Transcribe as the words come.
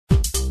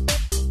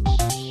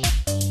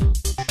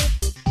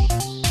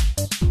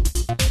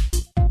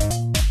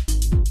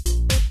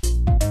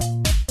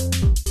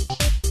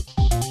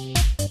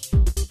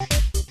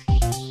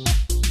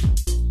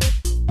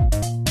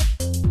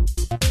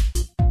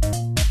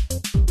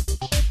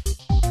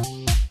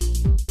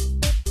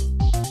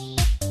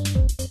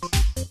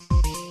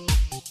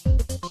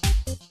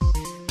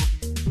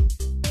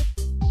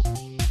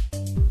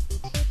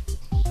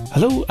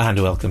Hello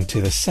and welcome to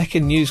the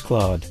second News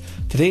Clod.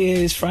 Today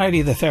is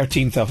Friday the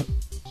 13th of...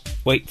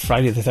 Wait,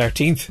 Friday the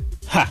 13th?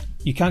 Ha!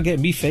 You can't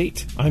get me,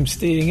 Fate. I'm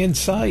staying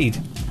inside.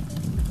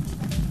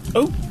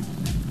 Oh!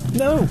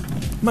 No!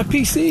 My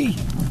PC!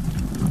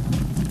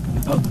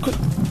 Oh, quick!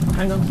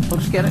 Hang on, I'll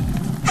just get it.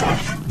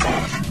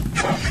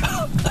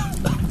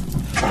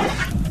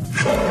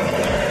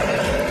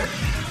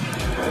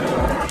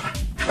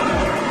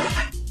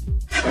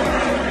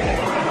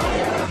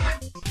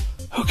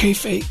 Okay,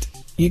 Fate.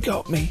 You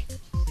got me.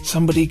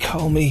 Somebody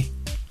call me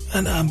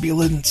an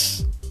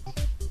ambulance.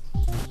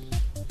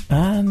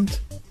 And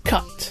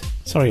cut.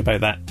 Sorry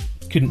about that.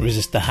 Couldn't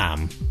resist the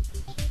ham.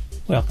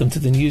 Welcome to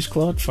the News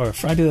Clod for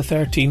Friday the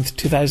 13th,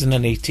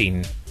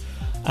 2018.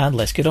 And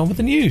let's get on with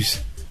the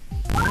news.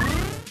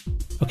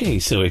 Okay,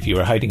 so if you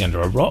were hiding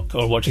under a rock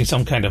or watching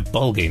some kind of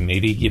ball game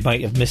maybe, you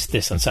might have missed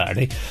this on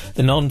Saturday.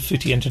 The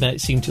non-footy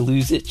internet seemed to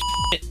lose its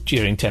shit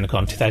during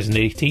TennoCon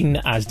 2018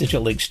 as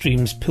Digital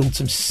Extremes pulled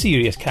some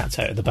serious cats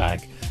out of the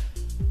bag.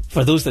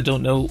 For those that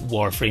don't know,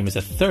 Warframe is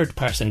a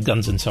third-person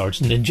guns and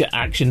swords ninja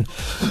action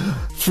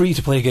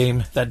free-to-play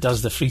game that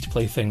does the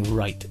free-to-play thing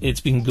right.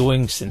 It's been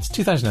going since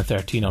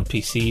 2013 on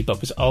PC, but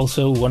was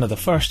also one of the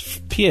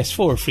first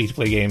PS4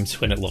 free-to-play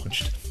games when it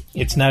launched.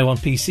 It's now on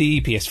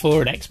PC,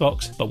 PS4 and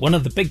Xbox, but one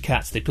of the big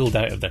cats they pulled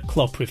out of their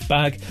claw-proof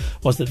bag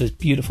was that this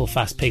beautiful,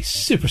 fast-paced,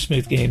 super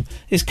smooth game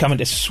is coming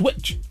to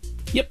Switch.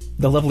 Yep,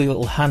 the lovely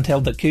little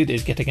handheld that could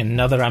is getting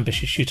another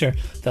ambitious shooter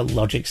that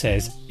logic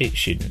says it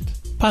shouldn't.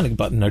 Panic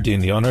Button are doing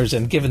the honours,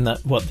 and given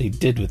that what they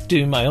did with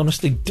Doom, I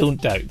honestly don't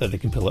doubt that they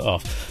can pull it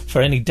off.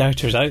 For any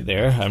doubters out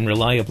there, I'm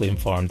reliably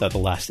informed that the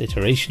last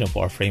iteration of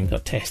Warframe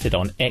got tested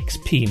on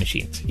XP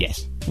machines.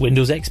 Yes,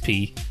 Windows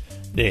XP.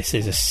 This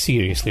is a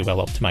seriously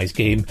well-optimised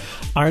game.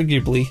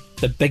 Arguably,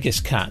 the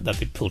biggest cat that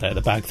they pulled out of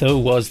the bag, though,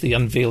 was the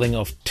unveiling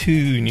of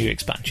 2 new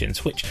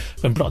expansions, which,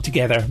 when brought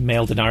together,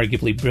 meld an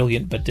arguably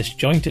brilliant but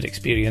disjointed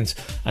experience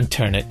and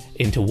turn it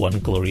into one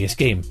glorious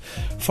game.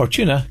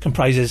 Fortuna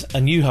comprises a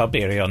new hub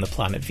area on the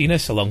planet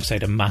Venus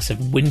alongside a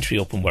massive wintry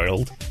open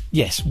world.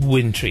 Yes,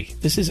 wintry.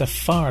 This is a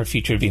far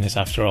future Venus,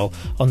 after all,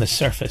 on the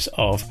surface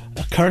of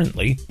a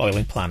currently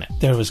boiling planet.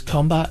 There was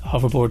combat,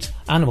 hoverboards,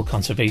 animal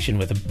conservation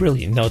with a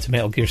brilliant nod to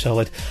Metal Gear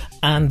Solid,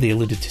 and they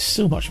alluded to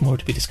so much more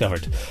to be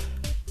discovered.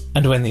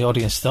 And when the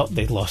audience thought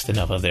they'd lost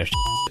enough of their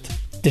shit,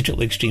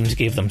 Digital Extremes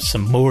gave them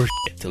some more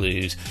shit to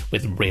lose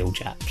with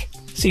Railjack.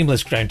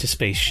 Seamless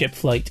ground-to-space ship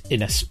flight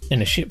in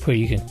a ship where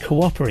you can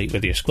cooperate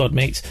with your squad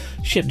mates,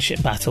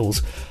 ship-to-ship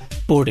battles,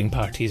 boarding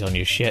parties on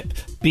your ship,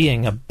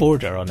 being a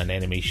boarder on an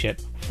enemy ship,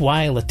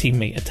 while a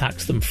teammate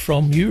attacks them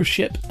from your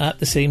ship at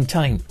the same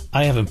time.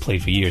 I haven't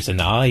played for years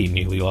and I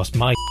nearly lost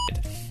my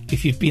shit.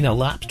 If you've been a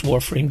lapsed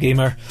Warframe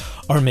gamer,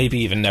 or maybe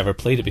even never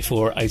played it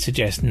before, I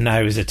suggest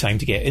now is the time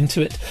to get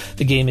into it.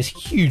 The game is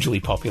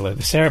hugely popular.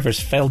 The servers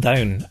fell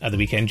down at the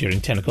weekend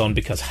during TennoCon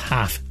because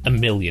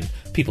 500,000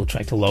 people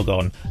tried to log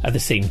on at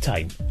the same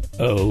time.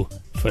 Oh,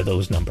 for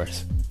those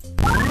numbers.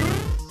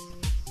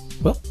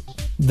 Well,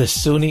 the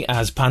Sony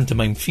as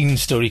Pantomime Fiend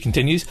story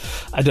continues.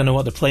 I don't know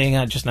what they're playing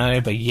at just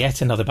now, but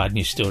yet another bad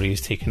news story is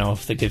taken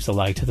off that gives a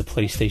lie to the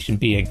PlayStation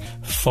being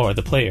for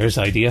the players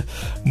idea.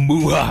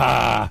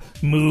 Moo-ha-ha!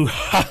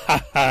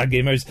 Moo-ha-ha-ha,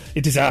 gamers!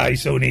 It is I,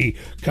 Sony,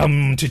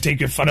 come to take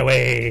your fun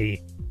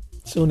away!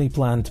 Sony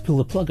plan to pull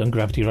the plug on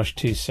Gravity Rush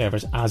 2's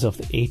servers as of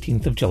the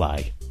 18th of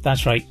July.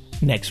 That's right,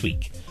 next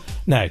week.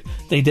 Now,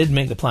 they did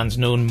make the plans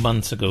known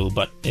months ago,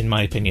 but in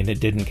my opinion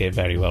it didn't get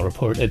very well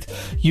reported.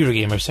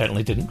 Eurogamer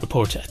certainly didn't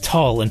report it at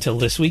all until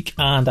this week,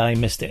 and I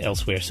missed it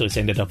elsewhere, so it's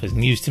ended up as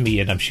news to me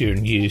and I'm sure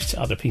news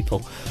to other people.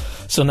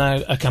 So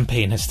now a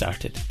campaign has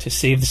started to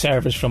save the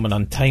servers from an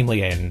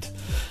untimely end.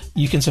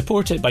 You can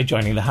support it by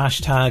joining the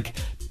hashtag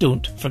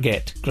Don't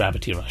Forget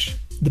Gravity Rush.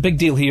 The big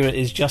deal here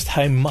is just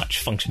how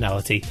much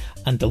functionality,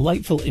 and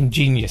delightful,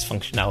 ingenious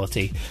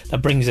functionality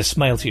that brings a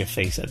smile to your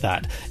face at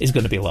that, is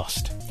going to be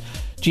lost.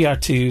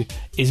 GR2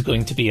 is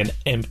going to be an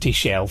empty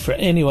shell for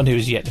anyone who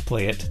has yet to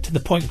play it, to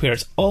the point where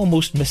it's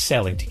almost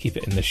mis-selling to keep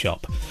it in the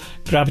shop.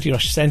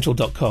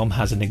 GravityRushCentral.com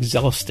has an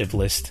exhaustive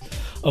list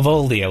of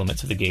all the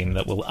elements of the game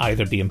that will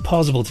either be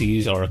impossible to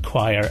use or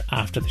acquire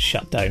after the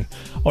shutdown,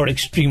 or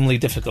extremely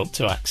difficult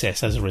to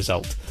access as a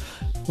result.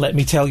 Let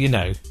me tell you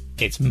now,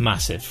 it's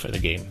massive for the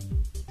game.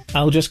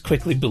 I'll just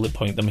quickly bullet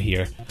point them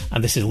here,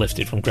 and this is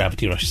lifted from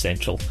Gravity Rush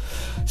Central.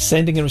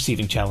 Sending and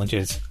receiving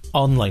challenges,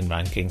 online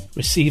ranking,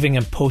 receiving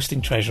and posting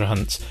treasure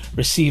hunts,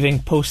 receiving,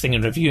 posting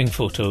and reviewing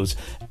photos,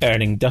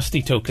 earning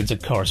dusty tokens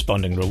and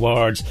corresponding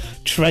rewards,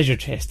 treasure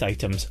chest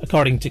items.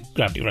 According to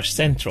Gravity Rush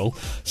Central,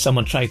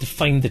 someone tried to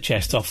find the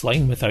chest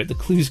offline without the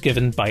clues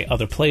given by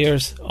other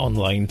players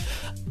online,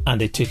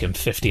 and it took him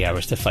 50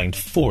 hours to find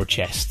 4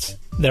 chests.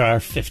 There are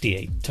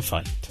 58 to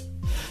find.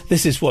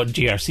 This is what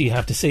GRC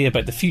have to say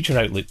about the future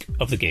outlook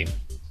of the game.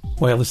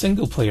 While the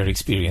single-player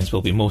experience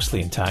will be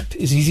mostly intact,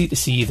 it's easy to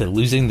see that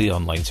losing the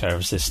online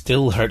services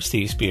still hurts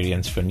the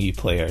experience for new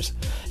players.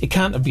 It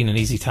can't have been an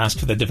easy task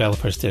for the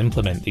developers to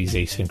implement these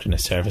asynchronous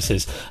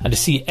services, and to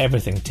see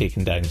everything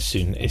taken down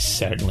soon is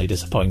certainly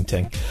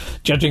disappointing.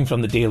 Judging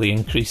from the daily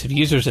increase of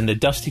users in the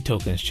Dusty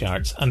Tokens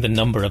charts and the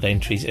number of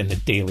entries in the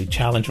daily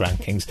challenge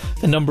rankings,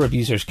 the number of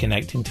users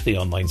connecting to the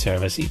online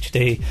service each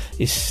day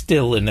is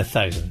still in the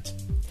thousands.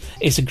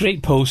 It's a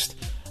great post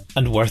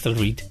and worth a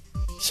read,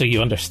 so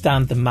you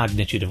understand the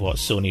magnitude of what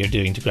Sony are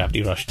doing to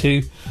Gravity Rush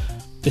 2.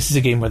 This is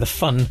a game where the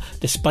fun,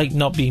 despite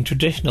not being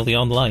traditionally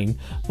online,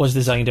 was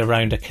designed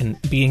around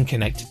being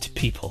connected to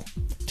people,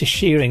 to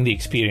sharing the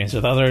experience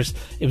with others.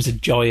 It was a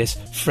joyous,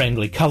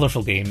 friendly,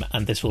 colourful game,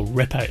 and this will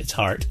rip out its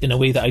heart in a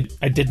way that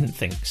I didn't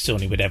think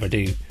Sony would ever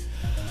do.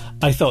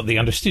 I thought they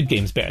understood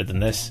games better than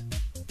this.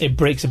 It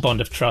breaks a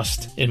bond of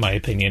trust, in my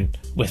opinion,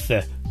 with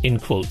the, in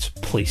quotes,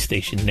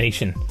 PlayStation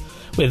Nation.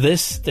 With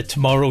this, the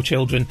Tomorrow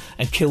Children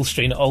and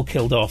Killstrain all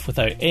killed off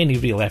without any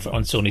real effort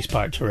on Sony's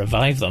part to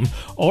revive them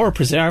or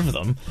preserve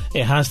them,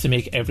 it has to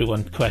make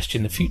everyone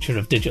question the future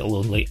of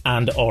digital-only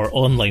and or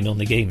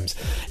online-only games.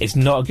 It's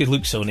not a good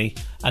look, Sony,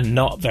 and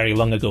not very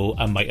long ago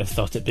I might have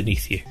thought it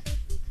beneath you.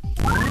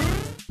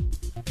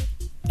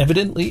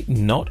 Evidently,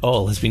 not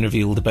all has been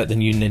revealed about the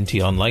new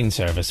Ninty Online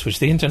service, which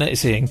the internet is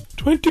saying,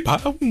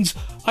 £20,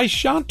 I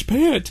shan't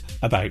pay it,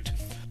 about.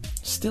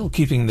 Still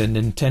keeping the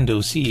Nintendo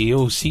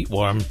CEO seat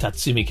warm,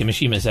 Tatsumi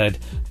Kimishima said,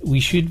 "We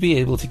should be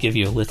able to give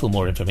you a little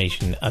more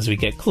information as we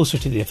get closer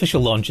to the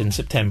official launch in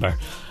September.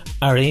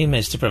 Our aim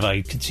is to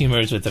provide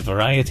consumers with a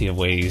variety of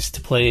ways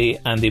to play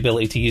and the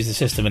ability to use the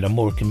system in a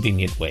more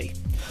convenient way.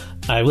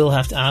 I will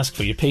have to ask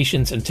for your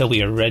patience until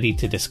we are ready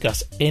to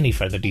discuss any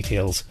further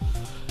details.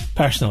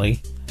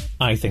 Personally,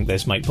 I think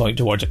this might point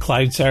towards a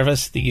cloud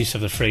service. The use of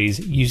the phrase,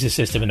 use the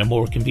system in a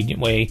more convenient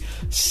way,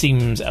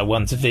 seems at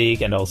once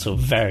vague and also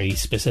very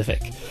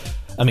specific.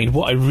 I mean,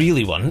 what I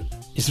really want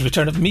is the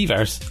return of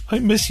Miiverse. I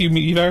miss you,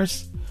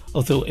 Miiverse.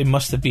 Although it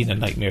must have been a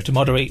nightmare to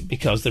moderate,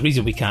 because the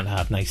reason we can't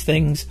have nice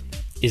things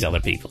is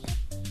other people."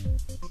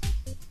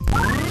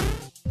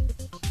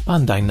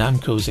 Bandai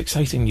Namco's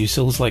exciting new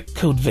Souls-like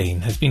Code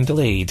Vein has been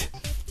delayed.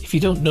 If you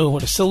don't know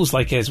what a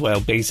Souls-like is, well,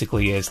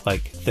 basically it's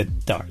like the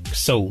Dark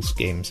Souls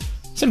games.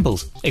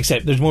 Simples,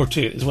 except there's more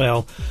to it as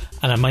well,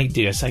 and I might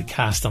do a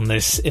sidecast on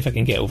this if I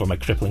can get over my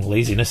crippling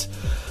laziness.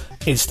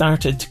 It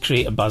started to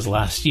create a buzz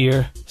last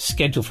year,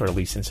 scheduled for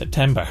release in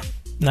September.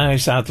 Now,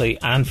 sadly,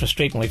 and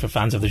frustratingly for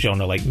fans of the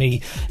genre like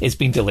me, it's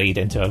been delayed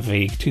into a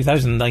vague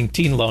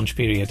 2019 launch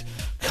period.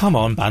 Come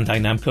on, Bandai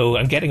Namco,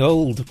 I'm getting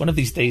old. One of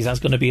these days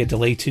that's going to be a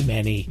delay too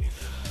many.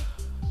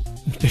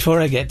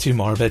 Before I get too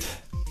morbid,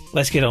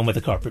 let's get on with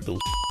the corporate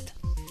bullshit.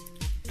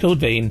 Code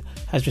Vein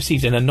has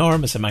received an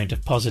enormous amount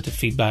of positive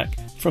feedback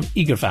from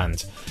eager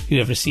fans who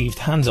have received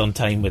hands-on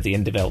time with the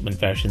in-development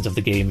versions of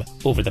the game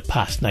over the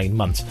past 9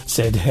 months,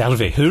 said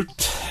Hervé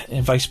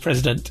Hurt, Vice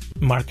President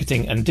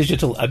Marketing and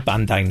Digital at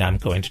Bandai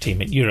Namco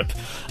Entertainment Europe.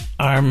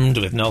 Armed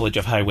with knowledge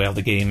of how well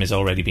the game has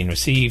already been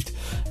received,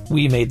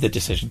 we made the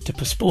decision to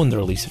postpone the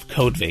release of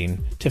Code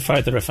Vein to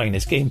further refine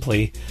its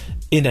gameplay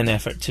in an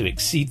effort to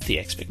exceed the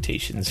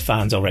expectations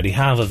fans already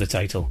have of the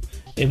title.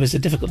 It was a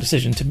difficult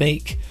decision to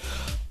make,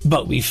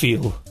 but we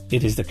feel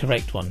it is the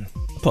correct one.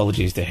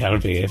 Apologies to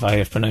Hervé if I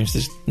have pronounced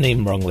his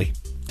name wrongly.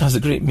 As the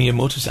great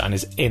Miyamoto-san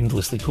is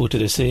endlessly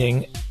quoted as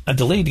saying, "A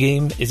delayed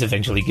game is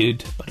eventually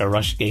good, but a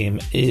rushed game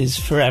is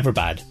forever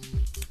bad."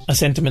 A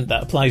sentiment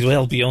that applies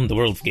well beyond the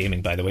world of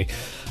gaming, by the way.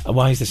 A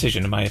wise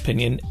decision, in my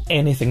opinion.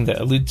 Anything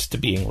that alludes to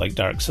being like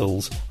Dark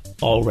Souls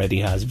already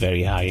has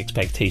very high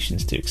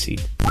expectations to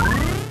exceed.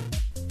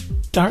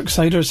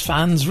 Darksiders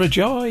fans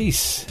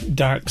rejoice!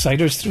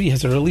 Darksiders 3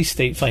 has a release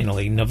date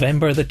finally,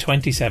 November the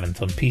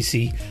 27th on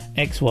PC,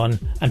 X1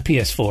 and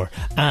PS4,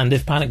 and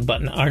if Panic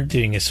Button aren't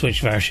doing a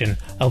Switch version,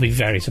 I'll be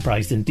very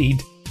surprised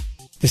indeed.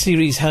 The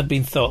series had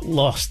been thought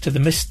lost to the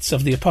mists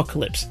of the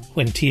apocalypse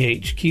when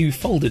THQ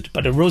folded,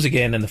 but it rose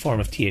again in the form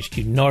of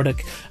THQ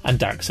Nordic, and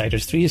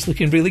Darksiders 3 is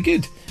looking really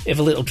good, if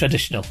a little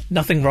traditional.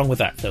 Nothing wrong with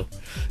that though.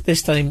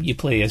 This time you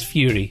play as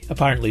Fury,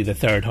 apparently the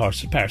third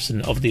horse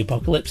person of the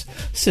apocalypse,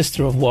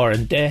 sister of war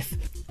and death,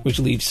 which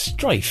leaves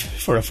strife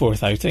for a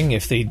fourth outing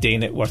if they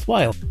deign it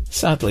worthwhile.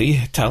 Sadly,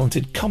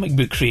 talented comic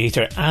book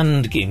creator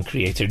and game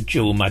creator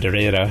Joe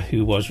Madureira,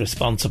 who was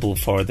responsible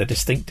for the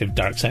distinctive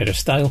Darksiders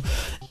style,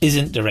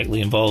 isn't directly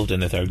involved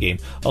in the third game,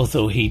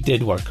 although he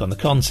did work on the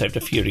concept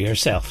of Fury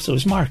herself, so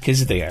his mark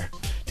is there.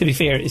 To be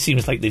fair, it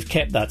seems like they've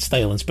kept that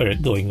style and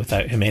spirit going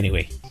without him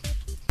anyway.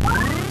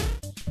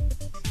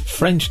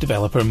 French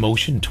developer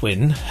Motion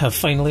Twin have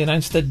finally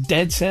announced that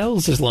Dead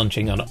Cells is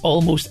launching on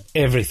almost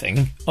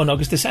everything on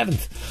August the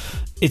 7th.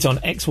 It's on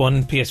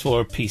X1,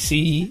 PS4,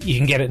 PC. You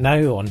can get it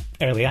now on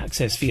early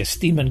access via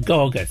Steam and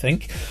GOG, I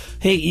think.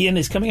 Hey Ian,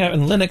 it's coming out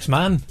on Linux,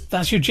 man.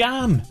 That's your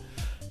jam.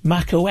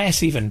 Mac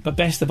OS even, but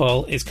best of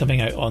all, it's coming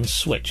out on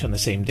Switch on the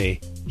same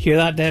day. Hear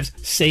that, devs?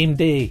 Same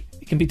day.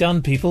 It can be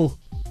done, people.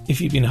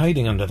 If you've been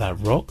hiding under that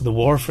rock the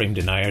Warframe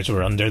deniers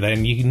were under,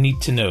 then you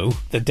need to know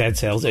that Dead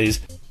Cells is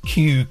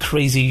Cue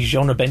crazy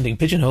genre-bending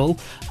pigeonhole,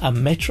 a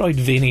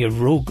Metroidvania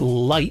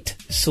roguelite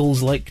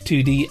Souls-like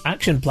 2D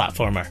action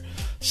platformer,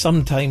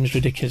 sometimes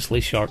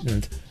ridiculously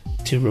shortened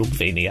to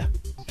Roguevania.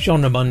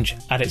 Genre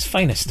munge at its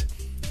finest.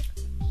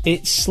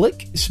 It's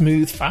slick,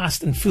 smooth,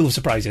 fast and full of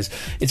surprises.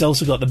 It's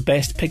also got the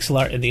best pixel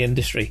art in the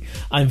industry.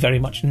 I'm very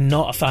much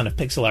not a fan of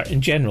pixel art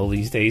in general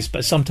these days,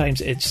 but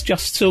sometimes it's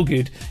just so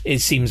good it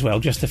seems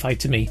well justified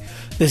to me.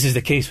 This is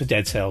the case with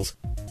Dead Cells.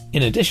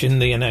 In addition,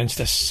 they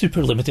announced a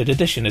super limited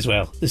edition as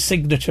well. The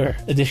Signature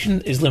Edition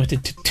is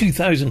limited to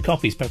 2,000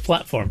 copies per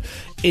platform.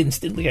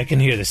 Instantly I can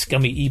hear the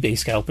scummy eBay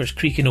scalpers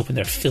creaking open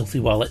their filthy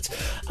wallets,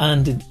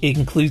 and it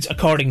includes,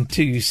 according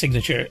to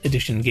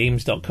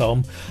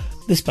signatureeditiongames.com,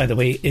 this, by the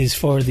way, is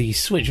for the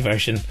Switch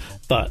version,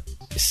 but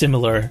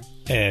similar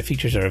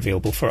features are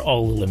available for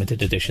all the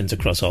limited editions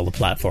across all the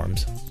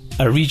platforms.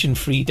 A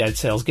region-free Dead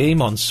Cells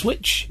game on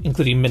Switch,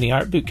 including mini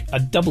art book, a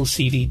double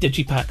CD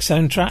digipack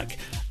soundtrack,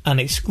 an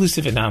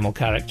exclusive enamel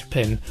character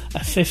pin, a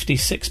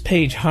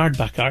 56-page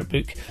hardback art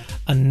book,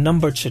 a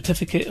numbered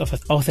certificate of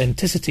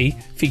authenticity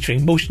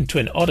featuring motion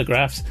twin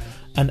autographs,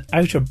 an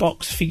outer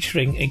box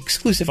featuring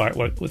exclusive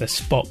artwork with a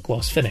spot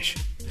gloss finish.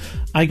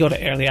 I got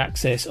it early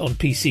access on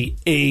PC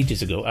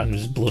ages ago and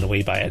was blown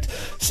away by it.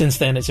 Since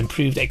then it's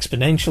improved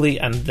exponentially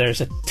and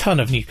there's a ton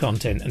of new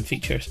content and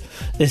features.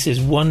 This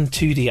is one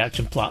 2D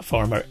action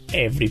platformer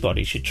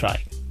everybody should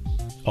try.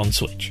 On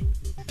Switch.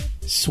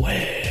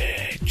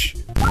 Switch!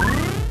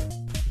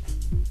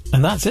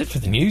 And that's it for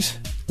the news.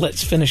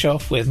 Let's finish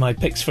off with my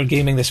picks for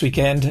gaming this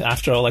weekend.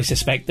 After all, I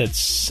suspect that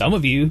some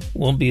of you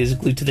won't be as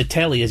glued to the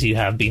telly as you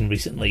have been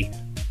recently.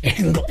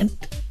 England!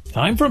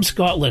 I'm from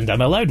Scotland,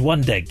 I'm allowed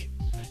one dig.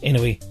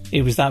 Anyway,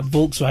 it was that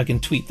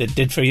Volkswagen tweet that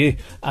did for you.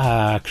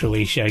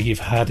 Croatia, you've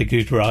had a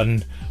good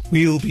run.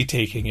 We'll be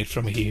taking it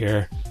from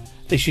here.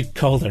 They should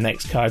call their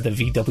next car the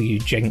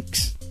VW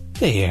Jinx.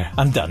 There,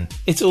 I'm done.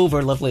 It's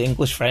over, lovely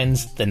English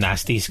friends. The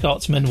nasty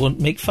Scotsman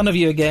won't make fun of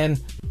you again.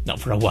 Not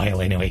for a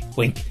while, anyway.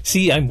 Wink.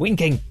 See, I'm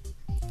winking.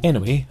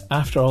 Anyway,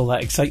 after all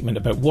that excitement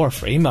about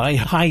Warframe, I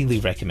highly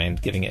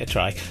recommend giving it a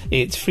try.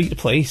 It's free to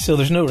play, so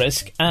there's no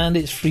risk, and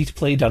it's free to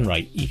play done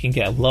right. You can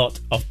get a lot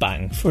of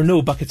bang for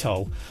no buck at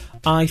all.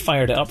 I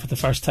fired it up for the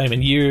first time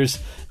in years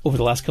over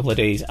the last couple of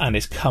days, and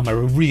it's come a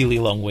really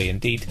long way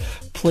indeed.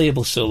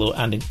 Playable solo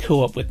and in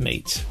co-op with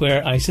mates,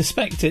 where I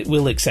suspect it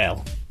will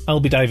excel. I'll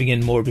be diving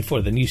in more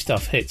before the new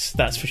stuff hits,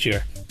 that's for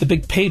sure. The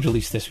big paid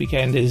release this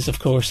weekend is, of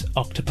course,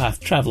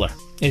 Octopath Traveler.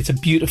 It's a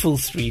beautiful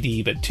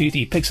 3D but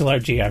 2D pixel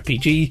art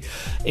JRPG.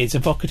 It's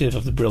evocative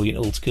of the brilliant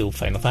old school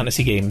Final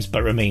Fantasy games,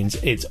 but remains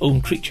its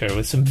own creature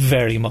with some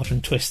very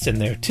modern twists in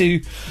there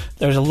too.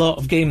 There's a lot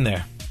of game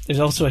there. There's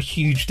also a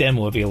huge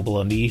demo available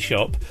on the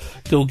eShop.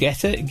 Go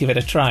get it, give it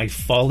a try,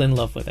 fall in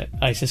love with it.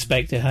 I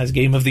suspect it has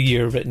Game of the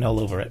Year written all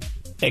over it.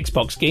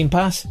 Xbox Game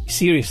Pass,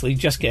 seriously,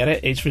 just get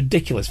it. It's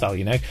ridiculous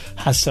value now.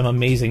 Has some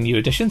amazing new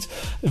additions.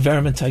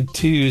 Vermintide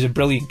 2 is a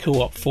brilliant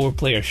co-op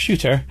 4-player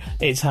shooter.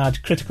 It's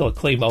had critical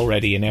acclaim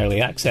already in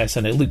early access,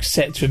 and it looks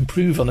set to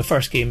improve on the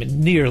first game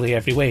in nearly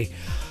every way.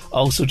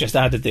 Also just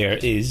added there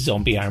is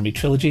Zombie Army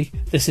Trilogy.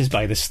 This is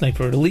by the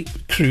Sniper Elite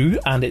crew,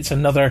 and it's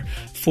another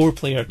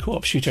 4-player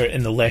co-op shooter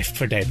in the Left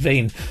 4 Dead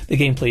vein. The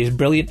gameplay is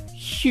brilliant,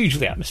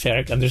 hugely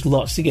atmospheric, and there's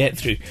lots to get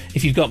through.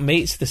 If you've got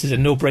mates, this is a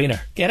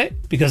no-brainer. Get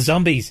it? Because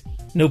zombies.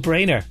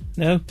 No-brainer.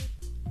 No?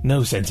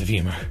 No sense of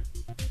humour.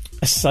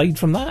 Aside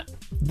from that,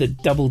 the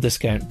double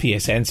discount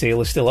PSN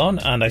sale is still on,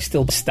 and I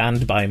still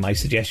stand by my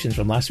suggestions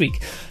from last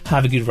week.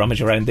 Have a good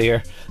rummage around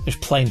there. There's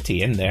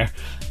plenty in there.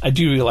 I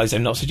do realise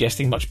I'm not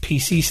suggesting much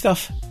PC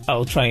stuff.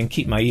 I'll try and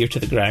keep my ear to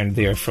the ground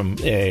there from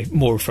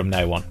more from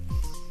now on.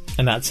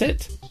 And that's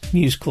it.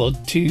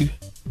 Newsclod 2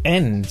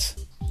 ends.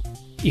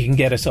 You can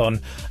get us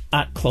on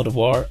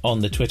 @ClodOfWar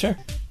on the Twitter,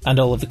 and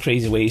all of the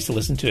crazy ways to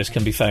listen to us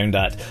can be found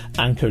at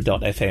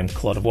anchor.fm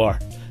Clod of War.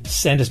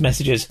 Send us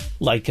messages,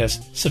 like us,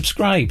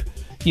 subscribe,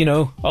 you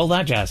know, all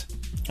that jazz.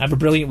 Have a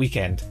brilliant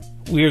weekend.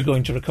 We're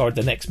going to record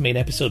the next main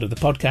episode of the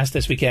podcast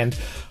this weekend,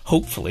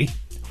 hopefully,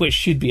 which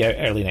should be out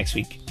early next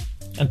week.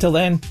 Until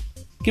then,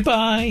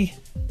 goodbye!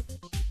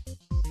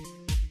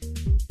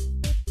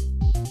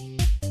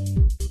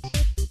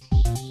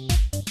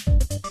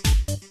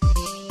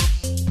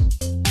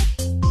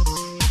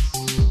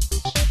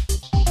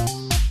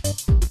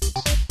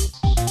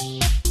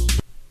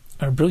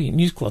 Our brilliant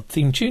News Club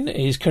theme tune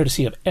is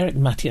courtesy of Eric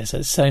Matthias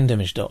at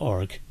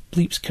soundimage.org,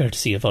 Bleeps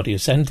courtesy of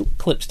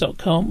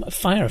audiosoundclips.com,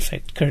 Fire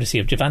Effect courtesy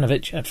of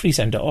Jovanovic at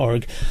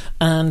freesound.org,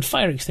 and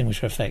Fire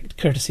Extinguisher Effect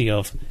courtesy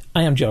of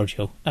I Am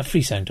Giorgio at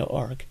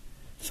freesound.org.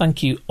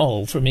 Thank you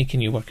all for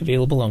making your work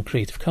available on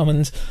Creative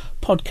Commons.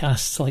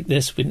 Podcasts like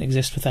this wouldn't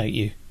exist without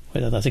you.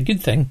 Whether that's a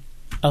good thing,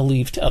 I'll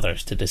leave to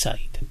others to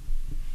decide.